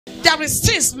There is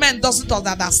things men doesn't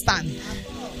understand.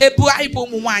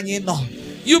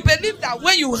 You believe that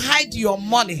when you hide your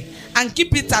money and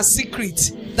keep it a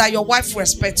secret, that your wife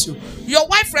respects you. Your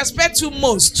wife respects you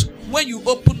most when you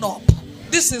open up.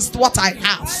 This is what I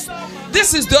have.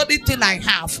 This is the only thing I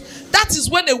have. That is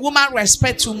when a woman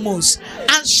respects you most.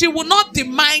 And she will not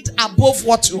demand above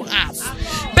what you have.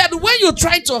 But when you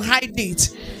try to hide it,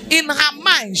 in her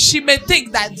mind, she may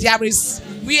think that there is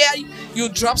where you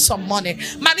drop some money.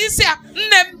 Manisia,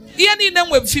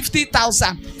 with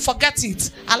 50,000, forget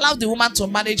it. Allow the woman to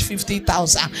manage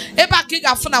 50,000. Eba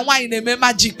kiga funa wine in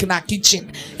magic na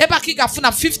kitchen. Eba kiga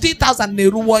funa 50,000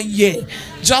 neru 1 year.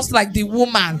 Just like the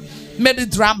woman made the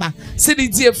drama. See the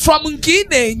dear from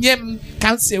Nkine nyem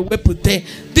can't say we put there.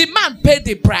 The man paid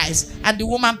the price and the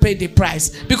woman paid the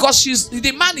price because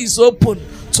the man is open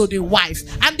to the wife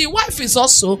and the wife is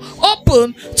also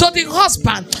open to the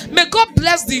husband. May God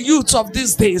bless the youth of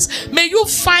these days. May you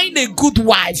find a good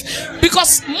wife,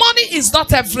 because money is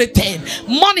not everything.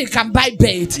 Money can buy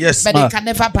bed, yes, but it can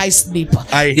never buy sleep.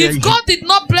 If God did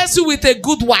not bless you with a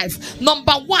good wife,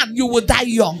 number one, you will die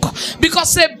young,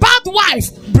 because a bad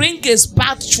wife brings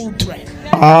bad children.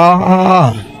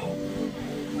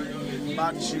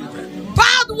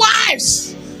 Bad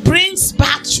wives brings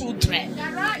bad children.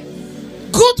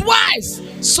 Good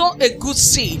wife sow a good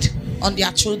seed on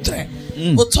their children.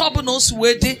 That's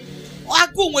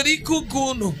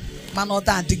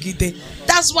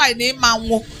why they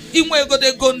manwo inwe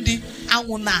gode gondi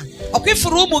anwuna. Okay,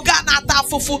 for umuga na ata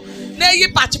fufu na yi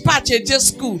pachi eje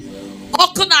school.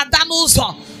 Oku na ada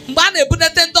n'ụzọ mgbe a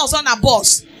na-ebunete ndị ọzọ na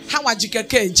bus ha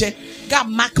nwajikeke eje. God,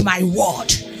 mark my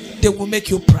word, they will make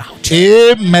you proud.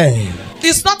 Amen.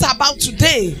 It's not about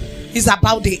today, it's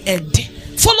about the end.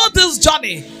 Follow this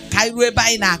journey,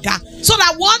 so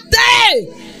that one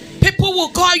day people will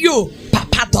call you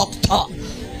Papa Doctor,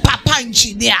 Papa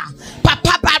Engineer,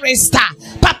 Papa Barrister,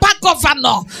 Papa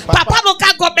Governor, Papa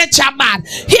Local Government Chairman.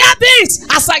 Hear this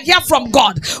as I hear from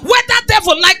God. Whether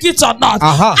devil like it or not,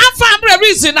 every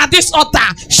reason at this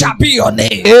altar shall be your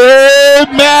name.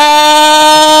 Amen.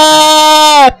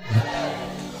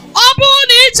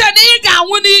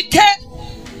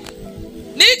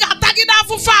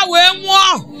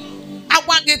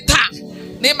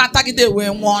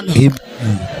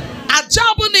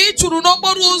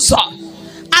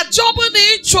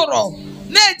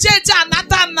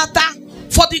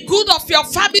 For the good of your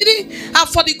family and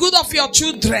for the good of your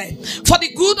children, for the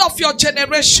good of your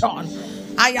generation,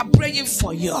 I am praying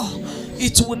for you.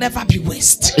 It will never be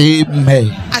waste.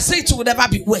 Amen. I say it will never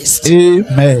be waste.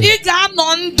 Amen.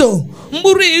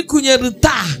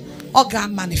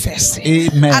 Manifest.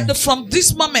 Amen. And from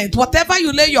this moment, whatever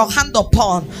you lay your hand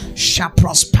upon shall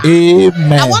prosper.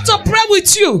 Amen. I want to pray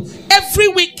with you. Every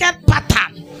wicked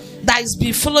pattern that is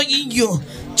be following you,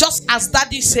 just as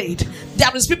Daddy said,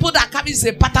 there is people that carry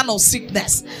a pattern of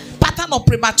sickness, pattern of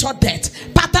premature death,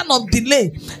 pattern of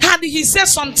delay. And he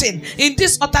says something in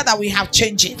this altar that we have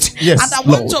changed it. Yes, and I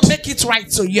want to make it right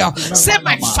to you. Say,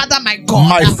 my Father, my God.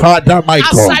 My Father, my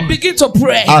God. As I begin to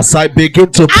pray. As I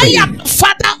begin to pray. I am the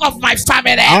father of my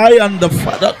family. I am the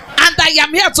father. And I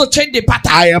am here to change the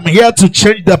pattern. I am here to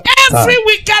change the pattern. Every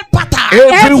wicked pattern.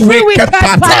 Every wicked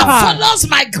pattern. That follows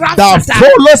my grandfather. That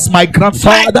follows my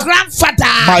grandfather. My grandfather.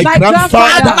 My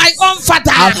grandfather. And my own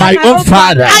father. And my own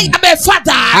father. I am a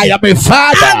father. I am a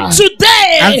father. And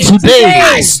today,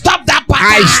 I stop that pattern.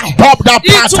 I stop that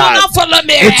pattern. It will not follow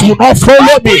me. It will not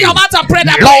follow me.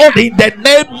 Lord, in the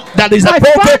name that is above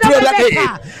every other name.